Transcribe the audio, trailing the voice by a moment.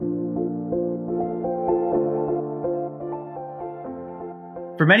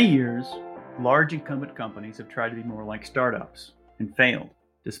For many years, large incumbent companies have tried to be more like startups and failed,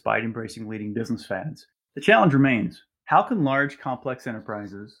 despite embracing leading business fads. The challenge remains: how can large, complex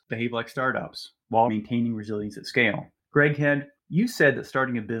enterprises behave like startups while maintaining resilience at scale? Greg Head, you said that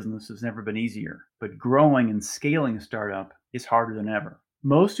starting a business has never been easier, but growing and scaling a startup is harder than ever.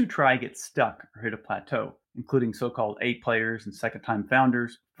 Most who try get stuck or hit a plateau, including so-called A players and second-time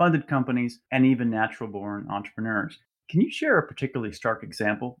founders, funded companies, and even natural-born entrepreneurs. Can you share a particularly stark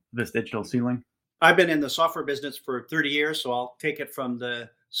example of this digital ceiling? I've been in the software business for 30 years, so I'll take it from the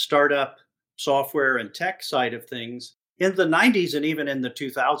startup software and tech side of things. In the 90s and even in the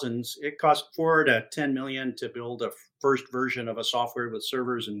 2000s, it cost $4 to $10 million to build a first version of a software with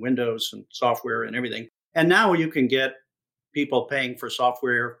servers and Windows and software and everything. And now you can get people paying for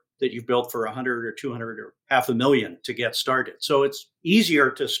software that you've built for 100 or 200 or $500,000 to get started. So it's easier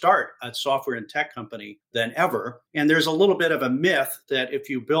to start a software and tech company than ever. And there's a little bit of a myth that if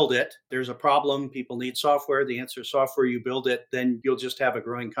you build it, there's a problem, people need software. The answer is software, you build it, then you'll just have a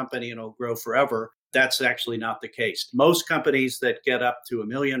growing company and it'll grow forever. That's actually not the case. Most companies that get up to $1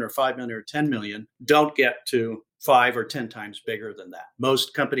 million or $5 million or $10 million don't get to 5 or 10 times bigger than that.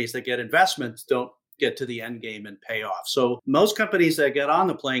 Most companies that get investments don't get to the end game and pay off. So most companies that get on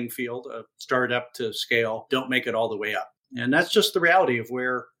the playing field of startup to scale don't make it all the way up. And that's just the reality of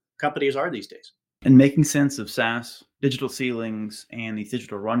where companies are these days. And making sense of SaaS, digital ceilings, and these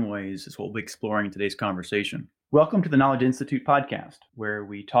digital runways is what we'll be exploring in today's conversation. Welcome to the Knowledge Institute podcast, where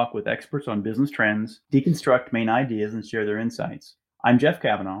we talk with experts on business trends, deconstruct main ideas, and share their insights. I'm Jeff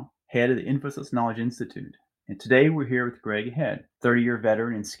Kavanaugh, head of the Infosys Knowledge Institute. And today we're here with Greg Head, 30-year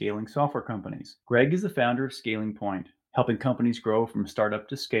veteran in scaling software companies. Greg is the founder of Scaling Point, helping companies grow from startup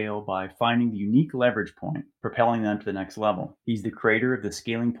to scale by finding the unique leverage point, propelling them to the next level. He's the creator of the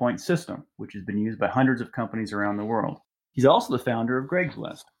Scaling Point system, which has been used by hundreds of companies around the world. He's also the founder of Greg's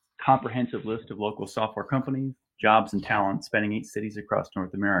List, a comprehensive list of local software companies, jobs, and talent spanning 8 cities across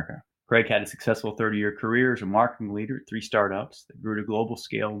North America. Greg had a successful 30-year career as a marketing leader at 3 startups that grew to global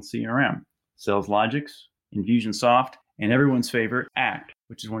scale in CRM, SalesLogix, Infusionsoft, and everyone's favorite, Act,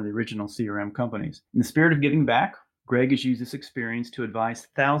 which is one of the original CRM companies. In the spirit of giving back, Greg has used this experience to advise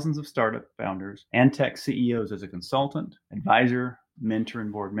thousands of startup founders and tech CEOs as a consultant, advisor, mentor,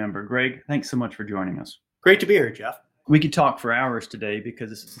 and board member. Greg, thanks so much for joining us. Great to be here, Jeff. We could talk for hours today because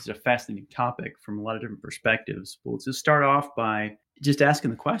this is a fascinating topic from a lot of different perspectives. But let's just start off by just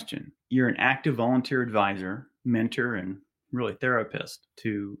asking the question. You're an active volunteer advisor, mentor, and really therapist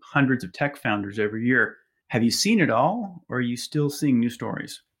to hundreds of tech founders every year. Have you seen it all, or are you still seeing new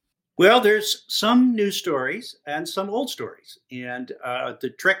stories? Well, there's some new stories and some old stories. And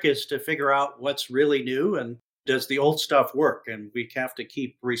the trick is to figure out what's really new and does the old stuff work? And we have to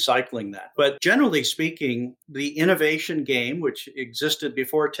keep recycling that. But generally speaking, the innovation game, which existed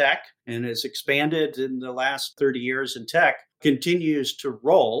before tech and has expanded in the last 30 years in tech, continues to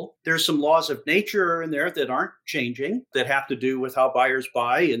roll. There's some laws of nature in there that aren't changing, that have to do with how buyers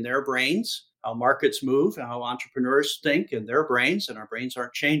buy in their brains, how markets move, how entrepreneurs think in their brains, and our brains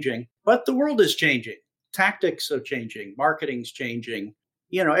aren't changing. But the world is changing. Tactics are changing. Marketing's changing.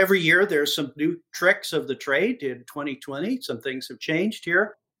 You know, every year there's some new tricks of the trade. In 2020, some things have changed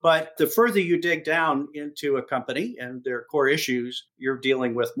here. But the further you dig down into a company and their core issues, you're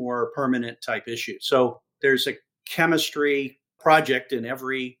dealing with more permanent type issues. So there's a chemistry project in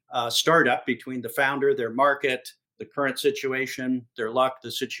every startup between the founder, their market, the current situation, their luck,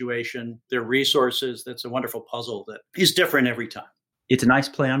 the situation, their resources. That's a wonderful puzzle that is different every time. It's a nice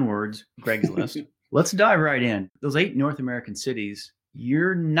play on words, Greg's List. Let's dive right in. Those 8 North American cities,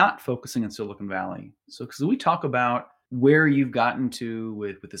 you're not focusing on Silicon Valley. So because we talk about where you've gotten to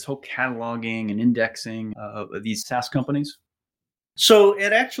with this whole cataloging and indexing of these SaaS companies. So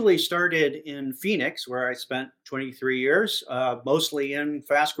it actually started in Phoenix, where I spent 23 years, mostly in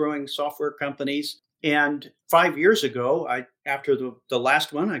fast-growing software companies. And 5 years ago, after the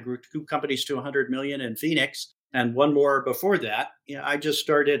last one, I grew 2 companies to 100 million in Phoenix, and one more before that. I just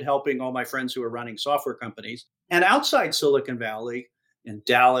started helping all my friends who were running software companies. And outside Silicon Valley, in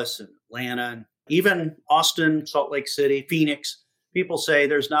Dallas and Atlanta, and even Austin, Salt Lake City, Phoenix, people say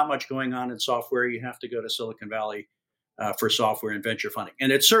there's not much going on in software. You have to go to Silicon Valley for software and venture funding.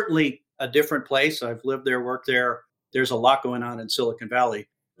 And it's certainly a different place. I've lived there, worked there. There's a lot going on in Silicon Valley.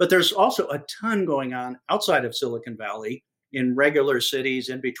 But there's also a ton going on outside of Silicon Valley in regular cities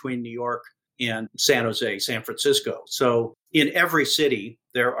in between New York and San Jose, San Francisco. So in every city,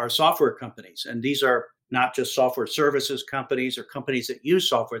 there are software companies. And these are not just software services companies or companies that use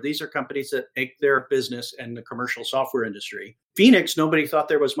software. These are companies that make their business in the commercial software industry. Phoenix, nobody thought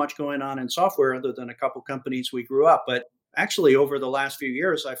there was much going on in software other than a couple companies we grew up. But Actually, over the last few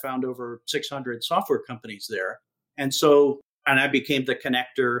years, I found over 600 software companies there. And I became the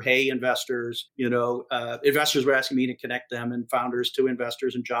connector. Hey, investors, investors were asking me to connect them and founders to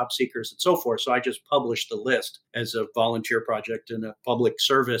investors and job seekers and so forth. So I just published the list as a volunteer project and a public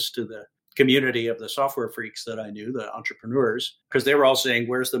service to the community of the software freaks that I knew, the entrepreneurs, because they were all saying,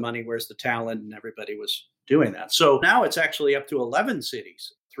 where's the money? Where's the talent? And everybody was doing that. So now it's actually up to 11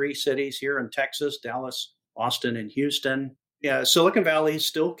 cities, 3 cities here in Texas, Dallas, Austin, and Houston. Yeah, Silicon Valley is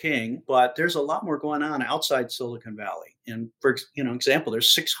still king, but there's a lot more going on outside Silicon Valley. And for example,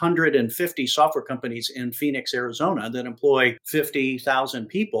 there's 650 software companies in Phoenix, Arizona that employ 50,000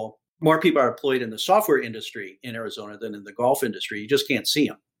 people. More people are employed in the software industry in Arizona than in the golf industry. You just can't see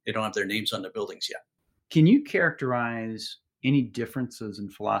them. They don't have their names on the buildings yet. Can you characterize any differences in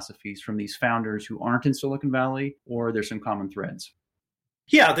philosophies from these founders who aren't in Silicon Valley, or there's some common threads?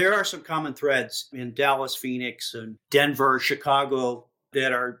 Yeah, there are some common threads in Dallas, Phoenix, and Denver, Chicago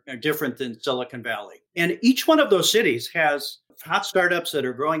that are different than Silicon Valley. And each one of those cities has hot startups that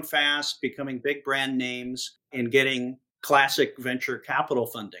are growing fast, becoming big brand names, and getting classic venture capital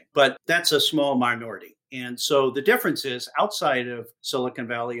funding. But that's a small minority. And so the difference is outside of Silicon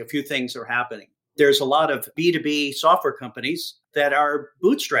Valley, a few things are happening. There's a lot of B2B software companies that are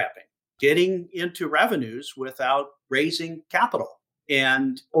bootstrapping, getting into revenues without raising capital.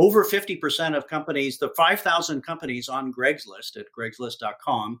 And over 50% of companies, the 5,000 companies on Greg's List at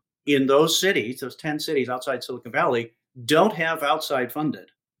gregslist.com, in those cities, those 10 cities outside Silicon Valley, don't have outside funded.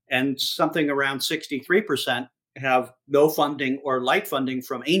 And something around 63% have no funding or light funding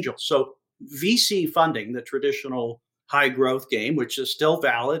from angels. So VC funding, the traditional high growth game, which is still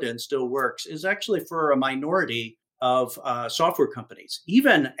valid and still works, is actually for a minority of software companies,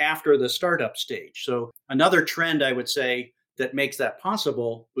 even after the startup stage. So another trend, I would say, that makes that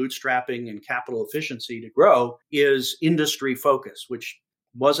possible, bootstrapping and capital efficiency to grow, is industry focus, which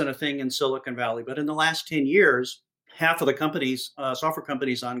wasn't a thing in Silicon Valley. But in the last 10 years, half of the companies, software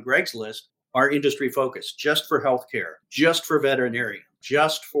companies on Greg's List, are industry focused, just for healthcare, just for veterinarian,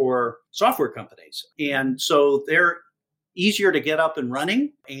 just for software companies. And so they're easier to get up and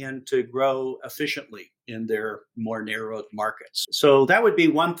running and to grow efficiently in their more narrowed markets. So that would be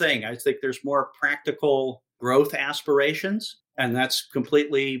one thing. I think there's more practical growth aspirations, and that's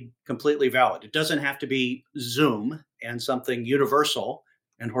completely valid. It doesn't have to be Zoom and something universal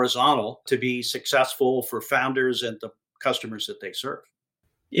and horizontal to be successful for founders and the customers that they serve.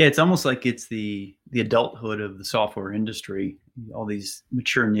 Yeah, it's almost like it's the adulthood of the software industry. All these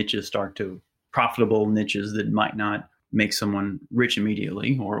mature niches start to profitable niches that might not make someone rich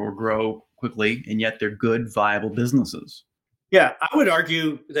immediately or grow quickly, and yet they're good, viable businesses. Yeah, I would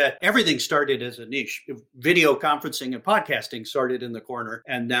argue that everything started as a niche. Video conferencing and podcasting started in the corner,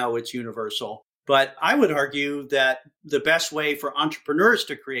 and now it's universal. But I would argue that the best way for entrepreneurs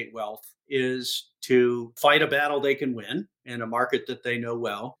to create wealth is to fight a battle they can win in a market that they know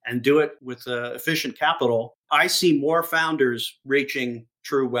well and do it with efficient capital. I see more founders reaching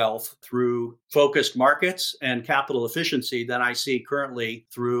true wealth through focused markets and capital efficiency than I see currently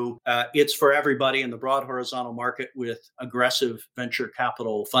through it's for everybody in the broad horizontal market with aggressive venture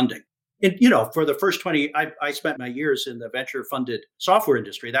capital funding. And, for the first 20, I spent my years in the venture funded software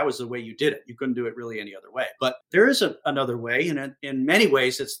industry. That was the way you did it. You couldn't do it really any other way. But there is another way. And in many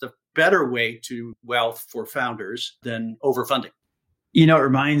ways, it's the better way to wealth for founders than overfunding. It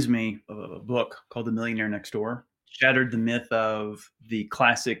reminds me of a book called The Millionaire Next Door. Shattered the myth of the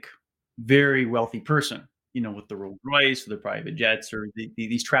classic, very wealthy person, with the Rolls Royce or the private jets or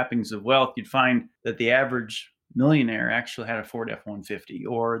these trappings of wealth. You'd find that the average millionaire actually had a Ford F-150,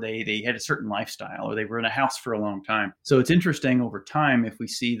 or they had a certain lifestyle, or they were in a house for a long time. So it's interesting over time if we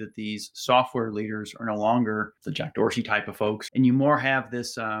see that these software leaders are no longer the Jack Dorsey type of folks, and you more have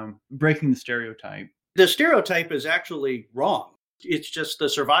this breaking the stereotype. The stereotype is actually wrong. It's just the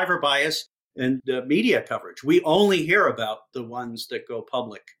survivor bias and the media coverage. We only hear about the ones that go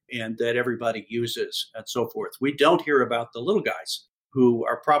public and that everybody uses and so forth. We don't hear about the little guys who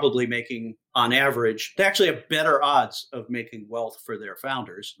are probably making, on average, they actually have better odds of making wealth for their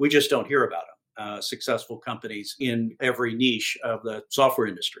founders. We just don't hear about them. Successful companies in every niche of the software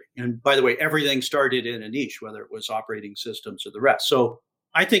industry. And by the way, everything started in a niche, whether it was operating systems or the rest. So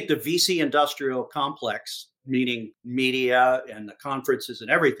I think the VC industrial complex, meaning media and the conferences and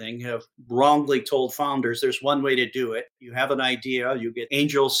everything, have wrongly told founders there's one way to do it. You have an idea, you get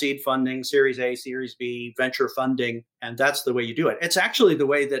angel seed funding, Series A, Series B, venture funding, and that's the way you do it. It's actually the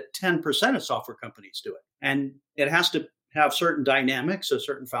way that 10% of software companies do it. And it has to have certain dynamics, a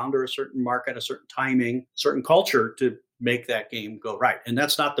certain founder, a certain market, a certain timing, certain culture to make that game go right. And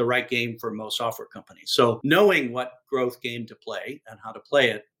that's not the right game for most software companies. So knowing what growth game to play and how to play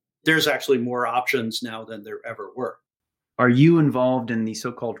it, there's actually more options now than there ever were. Are you involved in the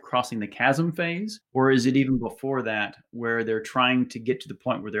so-called crossing the chasm phase? Or is it even before that where they're trying to get to the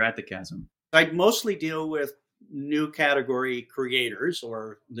point where they're at the chasm? I mostly deal with new category creators,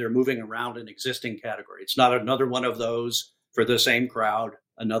 or they're moving around an existing category. It's not another one of those for the same crowd,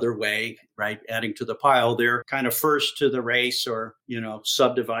 another way, right? Adding to the pile. They're kind of first to the race, or,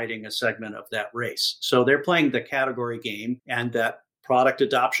 subdividing a segment of that race. So they're playing the category game, and that product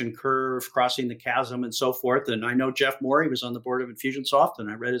adoption curve, crossing the chasm, and so forth. And I know Jeff Moore, he was on the board of Infusionsoft, and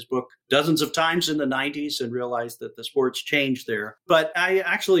I read his book dozens of times in the 90s and realized that the sport's changed there. But I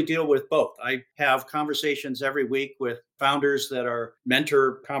actually deal with both. I have conversations every week with founders that are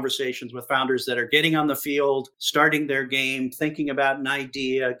mentor conversations with founders that are getting on the field, starting their game, thinking about an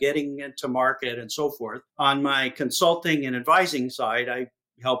idea, getting into market, and so forth. On my consulting and advising side, I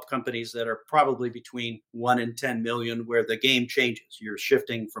help companies that are probably between 1 and 10 million, where the game changes. You're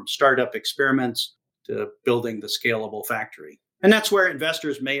shifting from startup experiments to building the scalable factory. And that's where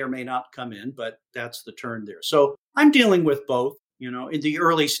investors may or may not come in, but that's the turn there. So I'm dealing with both. In the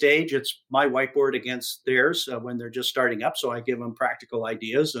early stage, it's my whiteboard against theirs when they're just starting up. So I give them practical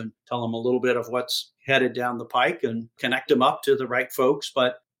ideas and tell them a little bit of what's headed down the pike and connect them up to the right folks.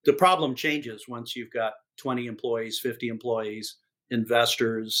 But the problem changes once you've got 20 employees, 50 employees,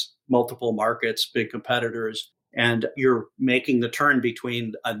 investors, multiple markets, big competitors, and you're making the turn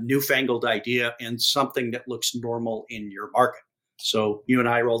between a newfangled idea and something that looks normal in your market. So you and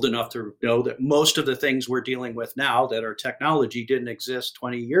I are old enough to know that most of the things we're dealing with now that are technology didn't exist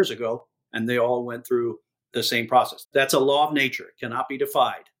 20 years ago, and they all went through the same process. That's a law of nature. It cannot be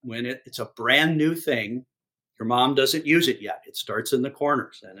defied. When it's a brand new thing, your mom doesn't use it yet. It starts in the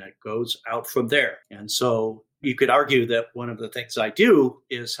corners and it goes out from there. And so you could argue that one of the things I do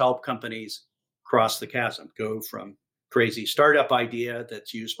is help companies cross the chasm, go from crazy startup idea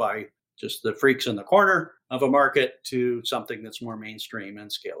that's used by just the freaks in the corner of a market to something that's more mainstream and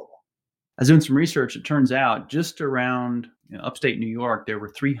scalable. I was doing some research. It turns out just around upstate New York, there were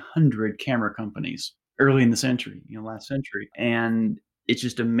 300 camera companies early in the century, last century. And it's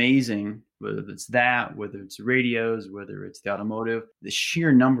just amazing, whether it's that, whether it's radios, whether it's the automotive, the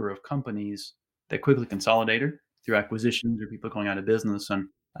sheer number of companies that quickly consolidated through acquisitions or people going out of business. And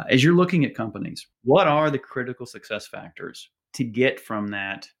as you're looking at companies, what are the critical success factors to get from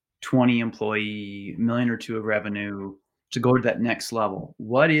that 20 employee, million or two of revenue to go to that next level?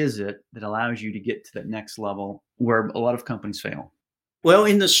 What is it that allows you to get to that next level where a lot of companies fail? Well,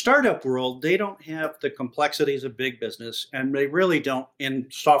 in the startup world, they don't have the complexities of big business, and they really don't in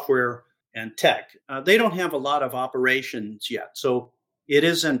software and tech. They don't have a lot of operations yet. So it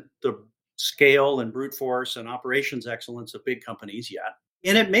isn't the scale and brute force and operations excellence of big companies yet.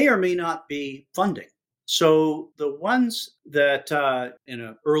 And it may or may not be funding. So the ones that in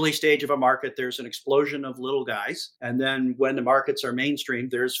an early stage of a market, there's an explosion of little guys. And then when the markets are mainstream,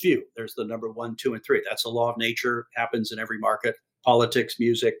 there's few. There's the number 1, 2, and 3. That's a law of nature, happens in every market: politics,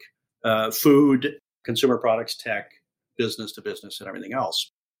 music, food, consumer products, tech, business to business, and everything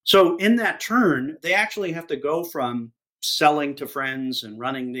else. So in that turn, they actually have to go from selling to friends and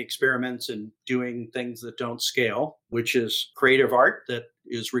running the experiments and doing things that don't scale, which is creative art that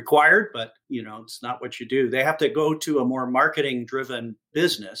is required, but it's not what you do. They have to go to a more marketing driven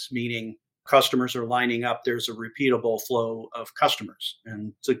business, meaning customers are lining up. There's a repeatable flow of customers,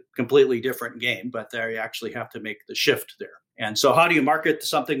 and it's a completely different game, but they actually have to make the shift there. And so how do you market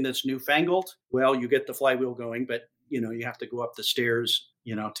something that's newfangled? Well, you get the flywheel going, but you have to go up the stairs,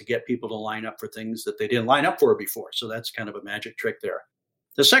 to get people to line up for things that they didn't line up for before. So that's kind of a magic trick there.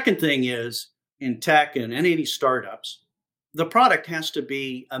 The second thing is, in tech and any startups, the product has to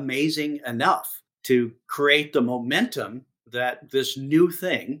be amazing enough to create the momentum that this new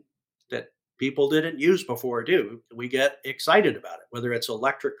thing that people didn't use before do. We get excited about it, whether it's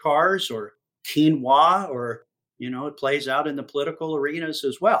electric cars or quinoa, or, it plays out in the political arenas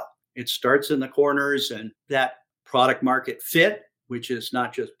as well. It starts in the corners, and that product market fit, which is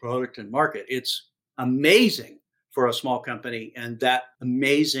not just product and market, it's amazing for a small company. And that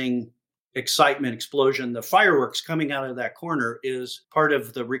amazing excitement, explosion, the fireworks coming out of that corner is part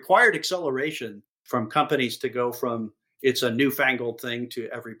of the required acceleration from companies to go from it's a newfangled thing to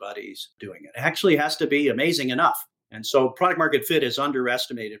everybody's doing it. It actually has to be amazing enough. And so product market fit is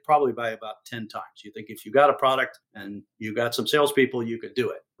underestimated probably by about 10 times. You think if you got a product and you got some salespeople, you could do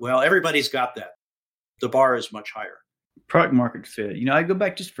it. Well, everybody's got that. The bar is much higher. Product market fit. I go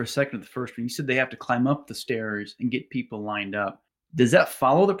back just for a second to the first one. You said they have to climb up the stairs and get people lined up. Does that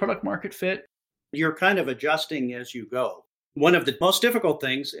follow the product market fit? You're kind of adjusting as you go. One of the most difficult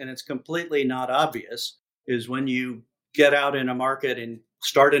things, and it's completely not obvious, is when you get out in a market and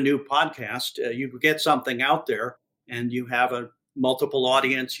start a new podcast, you get something out there and you have a multiple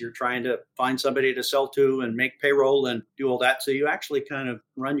audience. You're trying to find somebody to sell to and make payroll and do all that. So you actually kind of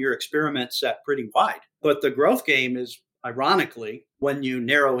run your experiment set pretty wide. But the growth game is, ironically, when you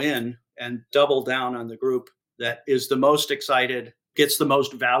narrow in and double down on the group that is the most excited, gets the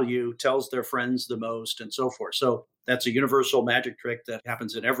most value, tells their friends the most, and so forth. So that's a universal magic trick that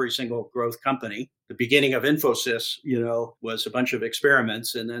happens in every single growth company. The beginning of Infosys, was a bunch of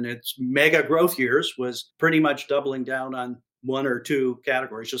experiments. And then its mega growth years was pretty much doubling down on one or two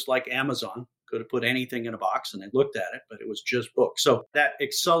categories, just like Amazon. Could have put anything in a box and they looked at it, but it was just books. So that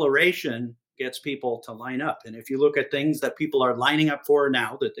acceleration gets people to line up. And if you look at things that people are lining up for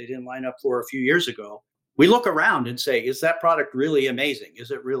now that they didn't line up for a few years ago, we look around and say, is that product really amazing?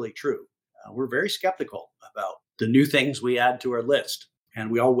 Is it really true? We're very skeptical about the new things we add to our list. And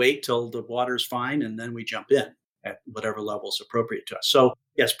we all wait till the water's fine and then we jump in at whatever level is appropriate to us. So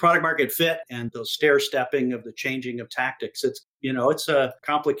yes, product market fit and those stair stepping of the changing of tactics. It's a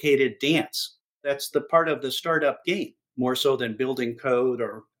complicated dance. That's the part of the startup game, more so than building code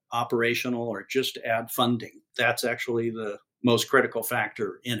or operational or just add funding. That's actually the most critical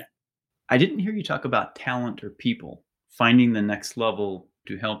factor in it. I didn't hear you talk about talent or people, finding the next level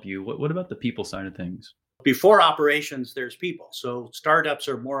to help you. What about the people side of things? Before operations, there's people. So startups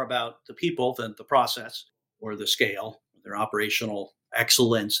are more about the people than the process or the scale, their operational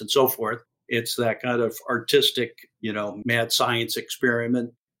excellence and so forth. It's that kind of artistic, mad science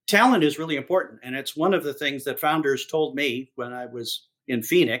experiment. Talent is really important. And it's one of the things that founders told me when I was in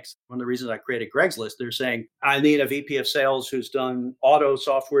Phoenix. One of the reasons I created Greg's List, they're saying, I need a VP of sales who's done auto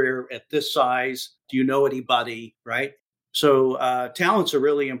software at this size. Do you know anybody? Right? So talent's a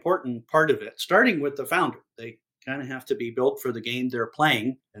really important part of it, starting with the founder. They kind of have to be built for the game they're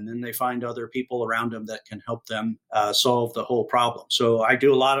playing, and then they find other people around them that can help them solve the whole problem. So I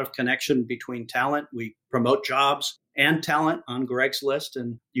do a lot of connection between talent. We promote jobs and talent on Greg's List,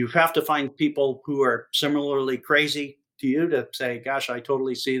 and you have to find people who are similarly crazy to you to say, gosh, I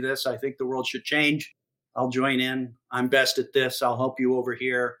totally see this. I think the world should change. I'll join in. I'm best at this. I'll help you over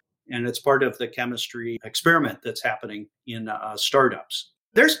here. And it's part of the chemistry experiment that's happening in startups.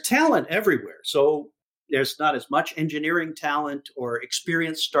 There's talent everywhere. So there's not as much engineering talent or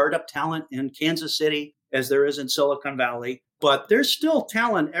experienced startup talent in Kansas City as there is in Silicon Valley, but there's still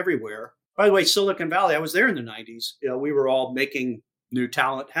talent everywhere. By the way, Silicon Valley, I was there in the 90s. We were all making new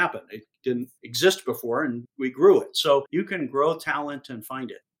talent happen. It didn't exist before and we grew it. So you can grow talent and find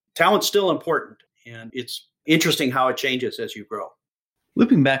it. Talent's still important, and it's interesting how it changes as you grow.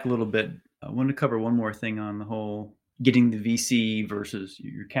 Looping back a little bit, I want to cover one more thing on the whole getting the VC versus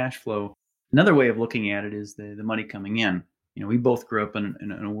your cash flow. Another way of looking at it is the money coming in. We both grew up in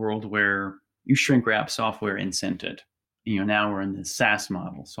a world where you shrink wrap software and sent it. Now we're in the SaaS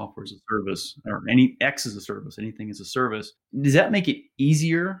model, software as a service, or X as a service, anything as a service. Does that make it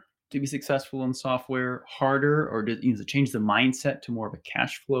easier to be successful in software, harder, or does it change the mindset to more of a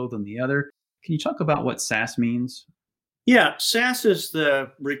cash flow than the other? Can you talk about what SaaS means? Yeah, SaaS is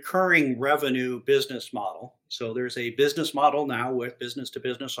the recurring revenue business model. So there's a business model now with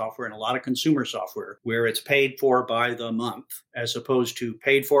business-to-business software and a lot of consumer software where it's paid for by the month as opposed to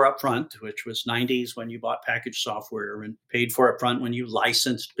paid for upfront, which was 90s when you bought packaged software, and paid for upfront when you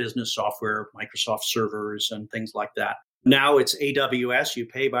licensed business software, Microsoft servers and things like that. Now it's AWS, you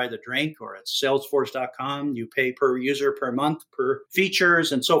pay by the drink, or it's Salesforce.com, you pay per user per month, per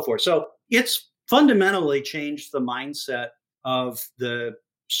features and so forth. So it's fundamentally changed the mindset of the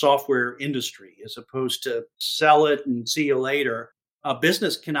software industry as opposed to sell it and see you later. A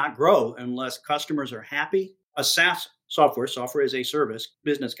business cannot grow unless customers are happy. A SaaS software as a service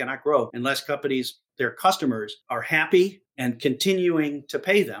business cannot grow unless their customers are happy and continuing to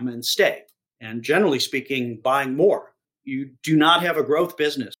pay them and stay. And generally speaking, buying more. You do not have a growth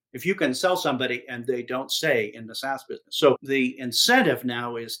business if you can sell somebody and they don't stay in the SaaS business. So the incentive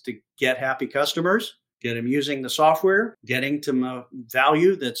now is to get happy customers, get them using the software, getting to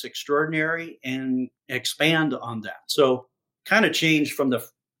value that's extraordinary, and expand on that. So kind of change from the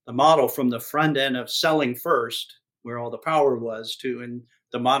model from the front end of selling first, where all the power was, to in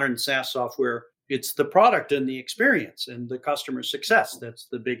the modern SaaS software, it's the product and the experience and the customer success. That's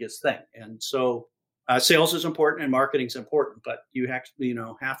the biggest thing. And so sales is important and marketing is important, but you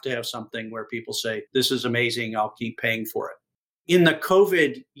have to have something where people say, this is amazing, I'll keep paying for it. In the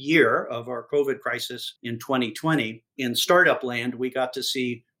COVID year of our COVID crisis in 2020, in startup land, we got to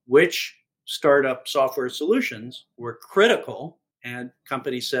see which startup software solutions were critical And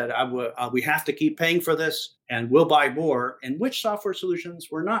companies said, we have to keep paying for this and we'll buy more. And which software solutions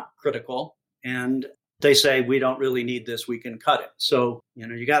were not critical? And they say, we don't really need this. We can cut it. So,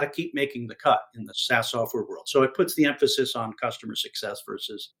 you got to keep making the cut in the SaaS software world. So it puts the emphasis on customer success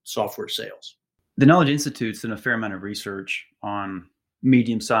versus software sales. The Knowledge Institute's done a fair amount of research on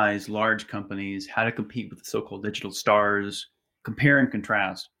medium-sized, large companies, how to compete with the so-called digital stars, compare and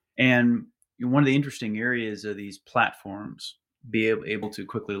contrast. And one of the interesting areas of these platforms be able to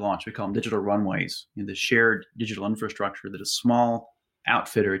quickly launch, we call them digital runways, the shared digital infrastructure that a small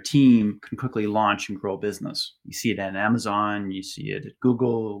outfit or a team can quickly launch and grow a business. You see it at Amazon, you see it at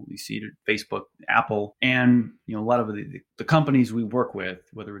Google, you see it at Facebook, Apple, and a lot of the companies we work with,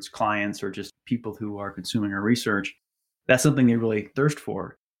 whether it's clients or just people who are consuming our research, that's something they really thirst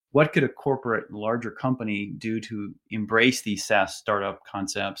for. What could a corporate, larger company do to embrace these SaaS startup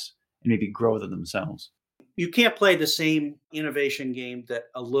concepts and maybe grow them themselves? You can't play the same innovation game that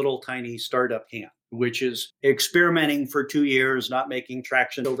a little tiny startup can, which is experimenting for 2 years, not making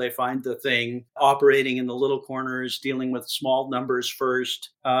traction until they find the thing, operating in the little corners, dealing with small numbers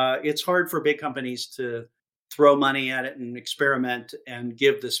first. It's hard for big companies to throw money at it and experiment and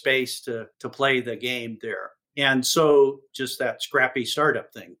give the space to play the game there. And so just that scrappy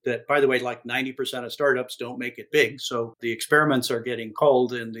startup thing that, by the way, like 90% of startups don't make it big. So the experiments are getting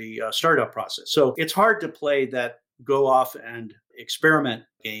culled in the startup process. So it's hard to play that go off and experiment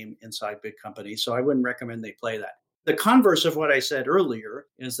game inside big companies. So I wouldn't recommend they play that. The converse of what I said earlier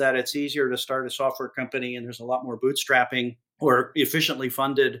is that it's easier to start a software company and there's a lot more bootstrapping or efficiently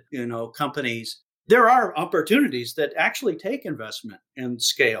funded, companies. There are opportunities that actually take investment and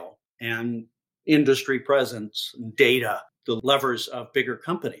scale and industry presence, data, the levers of bigger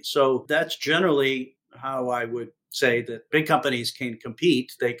companies. So that's generally how I would say that big companies can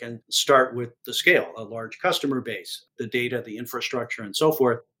compete. They can start with the scale, a large customer base, the data, the infrastructure, and so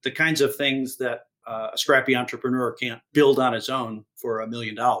forth, the kinds of things that a scrappy entrepreneur can't build on its own for $1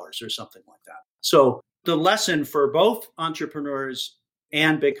 million or something like that. So the lesson for both entrepreneurs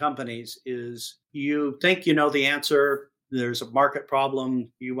and big companies is you think you know the answer. There's a market problem,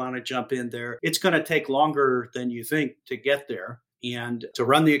 you want to jump in there. It's going to take longer than you think to get there and to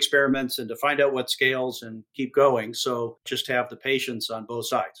run the experiments and to find out what scales and keep going. So just have the patience on both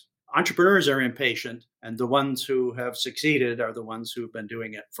sides. Entrepreneurs are impatient, and the ones who have succeeded are the ones who've been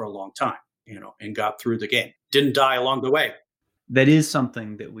doing it for a long time, and got through the game. Didn't die along the way. That is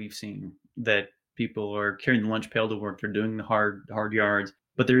something that we've seen, that people are carrying the lunch pail to work. They're doing the hard yards,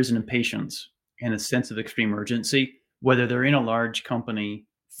 but there is an impatience and a sense of extreme urgency. Whether they're in a large company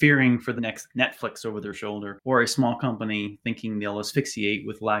fearing for the next Netflix over their shoulder or a small company thinking they'll asphyxiate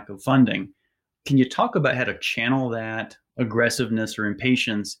with lack of funding. Can you talk about how to channel that aggressiveness or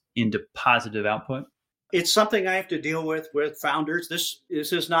impatience into positive output? It's something I have to deal with founders. This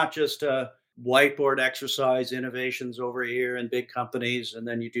is not just a whiteboard exercise, innovations over here in big companies, and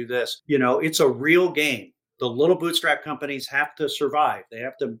then you do this. It's a real game. The little bootstrap companies have to survive. They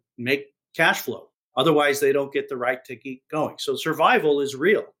have to make cash flow. Otherwise, they don't get the right to keep going. So survival is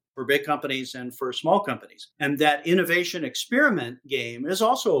real for big companies and for small companies. And that innovation experiment game is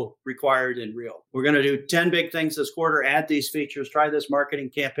also required and real. We're going to do 10 big things this quarter, add these features, try this marketing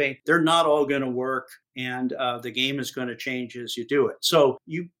campaign. They're not all going to work. And the game is going to change as you do it. So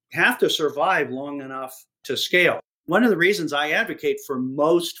you have to survive long enough to scale. One of the reasons I advocate for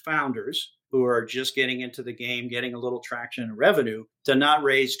most founders who are just getting into the game, getting a little traction and revenue, to not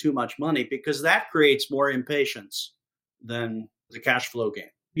raise too much money, because that creates more impatience than the cash flow game.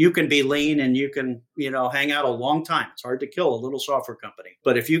 You can be lean and you can, hang out a long time. It's hard to kill a little software company.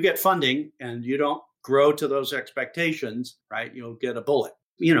 But if you get funding and you don't grow to those expectations, right, you'll get a bullet.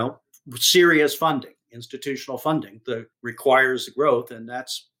 Serious funding, institutional funding that requires growth. And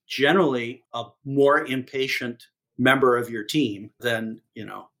that's generally a more impatient member of your team than,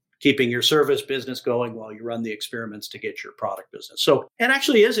 keeping your service business going while you run the experiments to get your product business. So it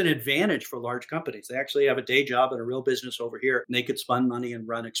actually is an advantage for large companies. They actually have a day job and a real business over here, and they could spend money and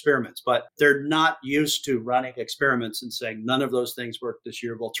run experiments. But they're not used to running experiments and saying, none of those things worked this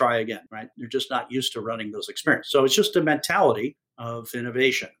year, we'll try again, right? They're just not used to running those experiments. So it's just a mentality of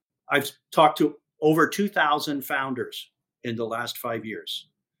innovation. I've talked to over 2,000 founders in the last 5 years,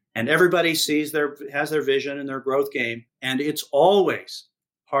 and everybody has their vision and their growth game, and it's always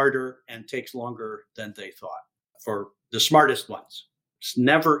harder and takes longer than they thought for the smartest ones. It's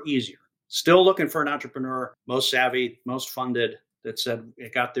never easier. Still looking for an entrepreneur, most savvy, most funded, that said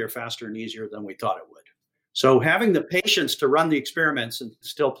it got there faster and easier than we thought it would. So having the patience to run the experiments and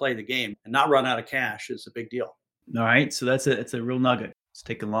still play the game and not run out of cash is a big deal. All right. So it's a real nugget. It's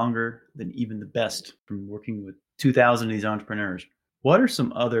taken longer than even the best from working with 2,000 of these entrepreneurs. What are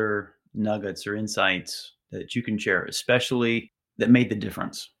some other nuggets or insights that you can share, especially that made the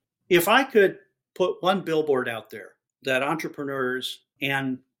difference? If I could put one billboard out there that entrepreneurs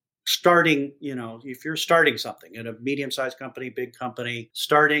and starting, if you're starting something in a medium-sized company, big company,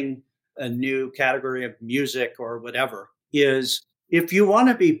 starting a new category of music or whatever, is if you want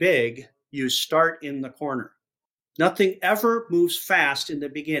to be big, you start in the corner. Nothing ever moves fast in the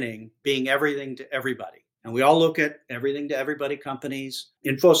beginning, being everything to everybody. And we all look at everything to everybody companies.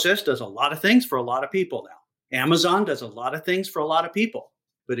 Infosys does a lot of things for a lot of people now. Amazon does a lot of things for a lot of people.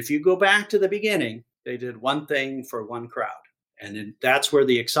 But if you go back to the beginning, they did one thing for one crowd. And then that's where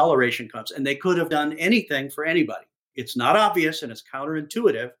the acceleration comes. And they could have done anything for anybody. It's not obvious and it's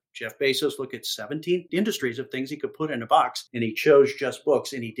counterintuitive. Jeff Bezos looked at 17 industries of things he could put in a box, and he chose just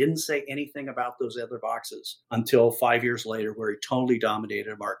books. And he didn't say anything about those other boxes until 5 years later, where he totally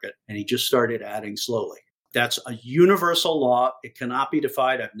dominated a market and he just started adding slowly. That's a universal law. It cannot be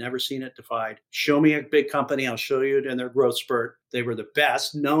defied. I've never seen it defied. Show me a big company. I'll show you it in their growth spurt. They were the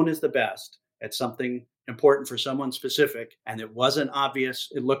best, known as the best at something important for someone specific. And it wasn't obvious.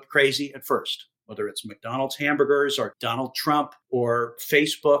 It looked crazy at first, whether it's McDonald's hamburgers or Donald Trump or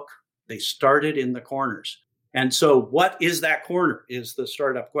Facebook. They started in the corners. And so what is that corner is the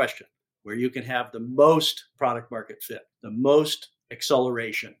startup question, where you can have the most product market fit, the most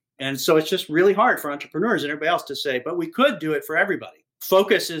acceleration. And so it's just really hard for entrepreneurs and everybody else to say, but we could do it for everybody.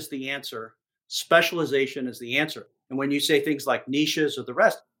 Focus is the answer. Specialization is the answer. And when you say things like niches or the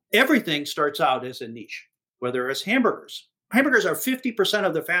rest, everything starts out as a niche, whether it's hamburgers. Hamburgers are 50%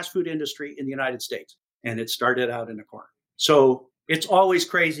 of the fast food industry in the United States, and it started out in a corner. So it's always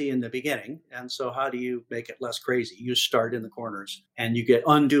crazy in the beginning. And so how do you make it less crazy? You start in the corners and you get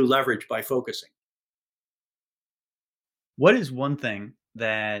undue leverage by focusing. What is one thing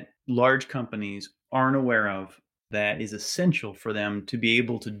that large companies aren't aware of that is essential for them to be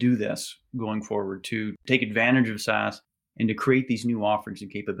able to do this going forward, to take advantage of SaaS and to create these new offerings and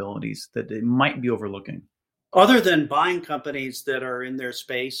capabilities that they might be overlooking? Other than buying companies that are in their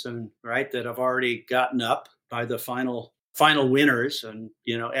space and that have already gotten up by the final winners and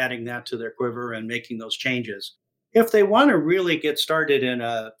adding that to their quiver and making those changes, if they want to really get started in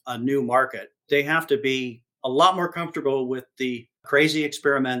a new market, they have to be a lot more comfortable with the crazy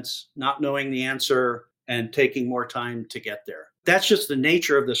experiments, not knowing the answer, and taking more time to get there. That's just the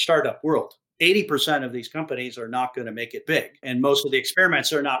nature of the startup world. 80% of these companies are not going to make it big, and most of the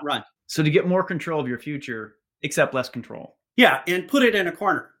experiments are not run. So to get more control of your future, accept less control. Yeah, and put it in a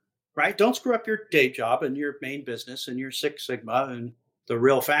corner, right? Don't screw up your day job and your main business and your Six Sigma and the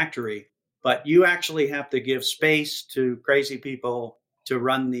real factory. But you actually have to give space to crazy people to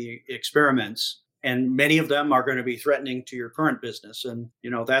run the experiments. And many of them are going to be threatening to your current business. And,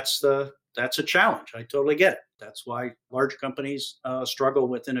 that's a challenge. I totally get it. That's why large companies struggle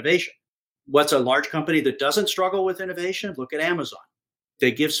with innovation. What's a large company that doesn't struggle with innovation? Look at Amazon.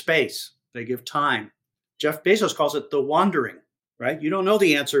 They give space. They give time. Jeff Bezos calls it the wandering, right? You don't know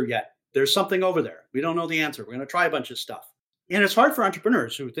the answer yet. There's something over there. We don't know the answer. We're going to try a bunch of stuff. And it's hard for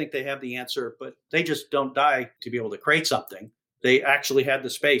entrepreneurs who think they have the answer, but they just don't die to be able to create something. They actually had the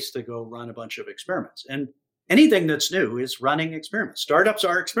space to go run a bunch of experiments. And anything that's new is running experiments. Startups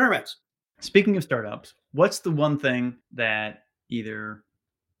are experiments. Speaking of startups, what's the one thing that either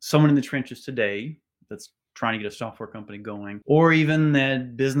someone in the trenches today that's trying to get a software company going, or even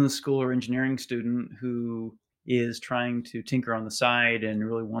that business school or engineering student who is trying to tinker on the side and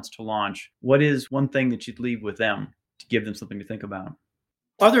really wants to launch, what is one thing that you'd leave with them to give them something to think about?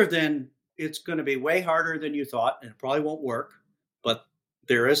 Other than it's going to be way harder than you thought, and it probably won't work, but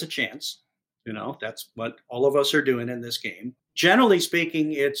there is a chance. That's what all of us are doing in this game. Generally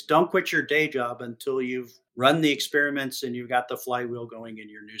speaking, it's don't quit your day job until you've run the experiments and you've got the flywheel going in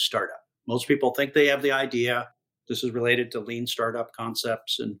your new startup. Most people think they have the idea. This is related to lean startup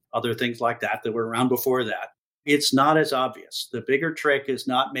concepts and other things like that were around before that. It's not as obvious. The bigger trick is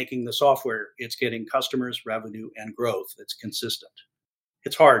not making the software. It's getting customers, revenue, and growth that's consistent.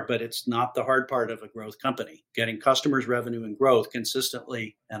 It's hard, but it's not the hard part of a growth company. Getting customers, revenue, and growth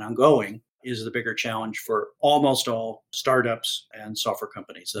consistently and ongoing is the bigger challenge for almost all startups and software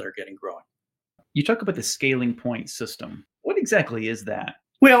companies that are getting growing. You talk about the scaling point system. What exactly is that?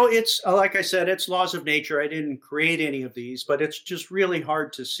 Well, it's like I said, it's laws of nature. I didn't create any of these, but it's just really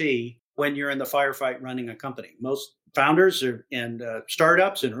hard to see when you're in the firefight running a company. Most founders and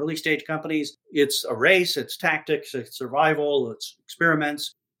startups and early stage companies, it's a race, it's tactics, it's survival, it's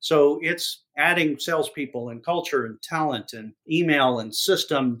experiments. So it's adding salespeople and culture and talent and email and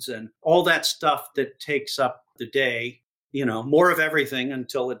systems and all that stuff that takes up the day. more of everything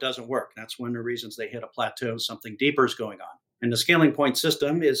until it doesn't work. That's one of the reasons they hit a plateau. Something deeper is going on. And the scaling point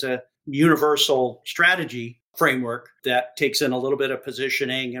system is a universal strategy framework that takes in a little bit of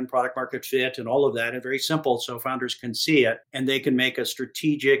positioning and product market fit and all of that, and very simple so founders can see it and they can make a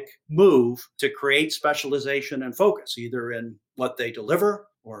strategic move to create specialization and focus, either in what they deliver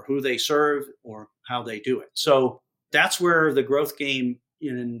or who they serve or how they do it. So that's where the growth game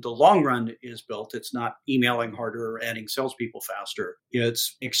in the long run is built. It's not emailing harder or adding salespeople faster.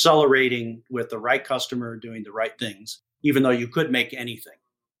 It's accelerating with the right customer doing the right things, even though you could make anything.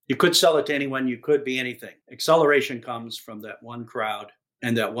 You could sell it to anyone. You could be anything. Acceleration comes from that one crowd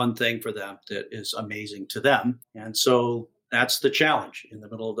and that one thing for them that is amazing to them. And so that's the challenge in the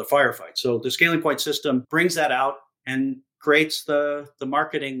middle of the firefight. So the scaling point system brings that out and creates the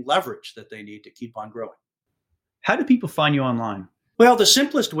marketing leverage that they need to keep on growing. How do people find you online? Well, the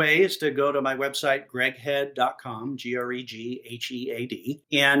simplest way is to go to my website, greghead.com, Greghead.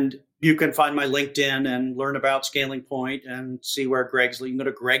 And you can find my LinkedIn and learn about Scaling Point and see where Greg's. You can go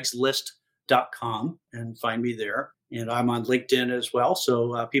to gregslist.com and find me there. And I'm on LinkedIn as well,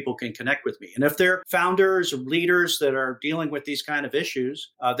 so people can connect with me. And if they're founders or leaders that are dealing with these kind of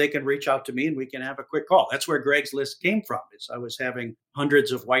issues, they can reach out to me and we can have a quick call. That's where Greg's List came from. I was having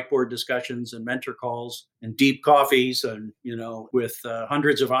hundreds of whiteboard discussions and mentor calls and deep coffees and, with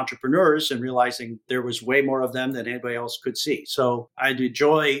hundreds of entrepreneurs and realizing there was way more of them than anybody else could see. So I'd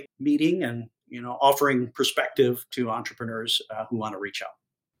enjoy meeting and, offering perspective to entrepreneurs who want to reach out.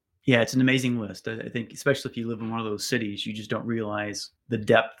 Yeah, it's an amazing list. I think, especially if you live in one of those cities, you just don't realize the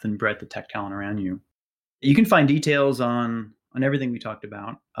depth and breadth of tech talent around you. You can find details on everything we talked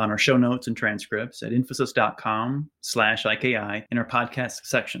about on our show notes and transcripts at infosys.com/IKI in our podcast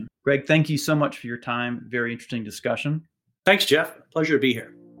section. Greg, thank you so much for your time. Very interesting discussion. Thanks, Jeff. Pleasure to be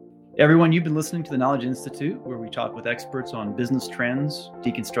here. Everyone, you've been listening to the Knowledge Institute, where we talk with experts on business trends,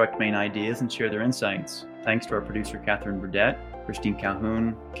 deconstruct main ideas, and share their insights. Thanks to our producer, Catherine Burdett, Christine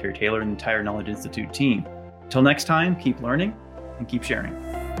Calhoun, Carrie Taylor, and the entire Knowledge Institute team. Until next time, keep learning and keep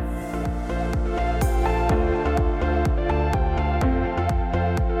sharing.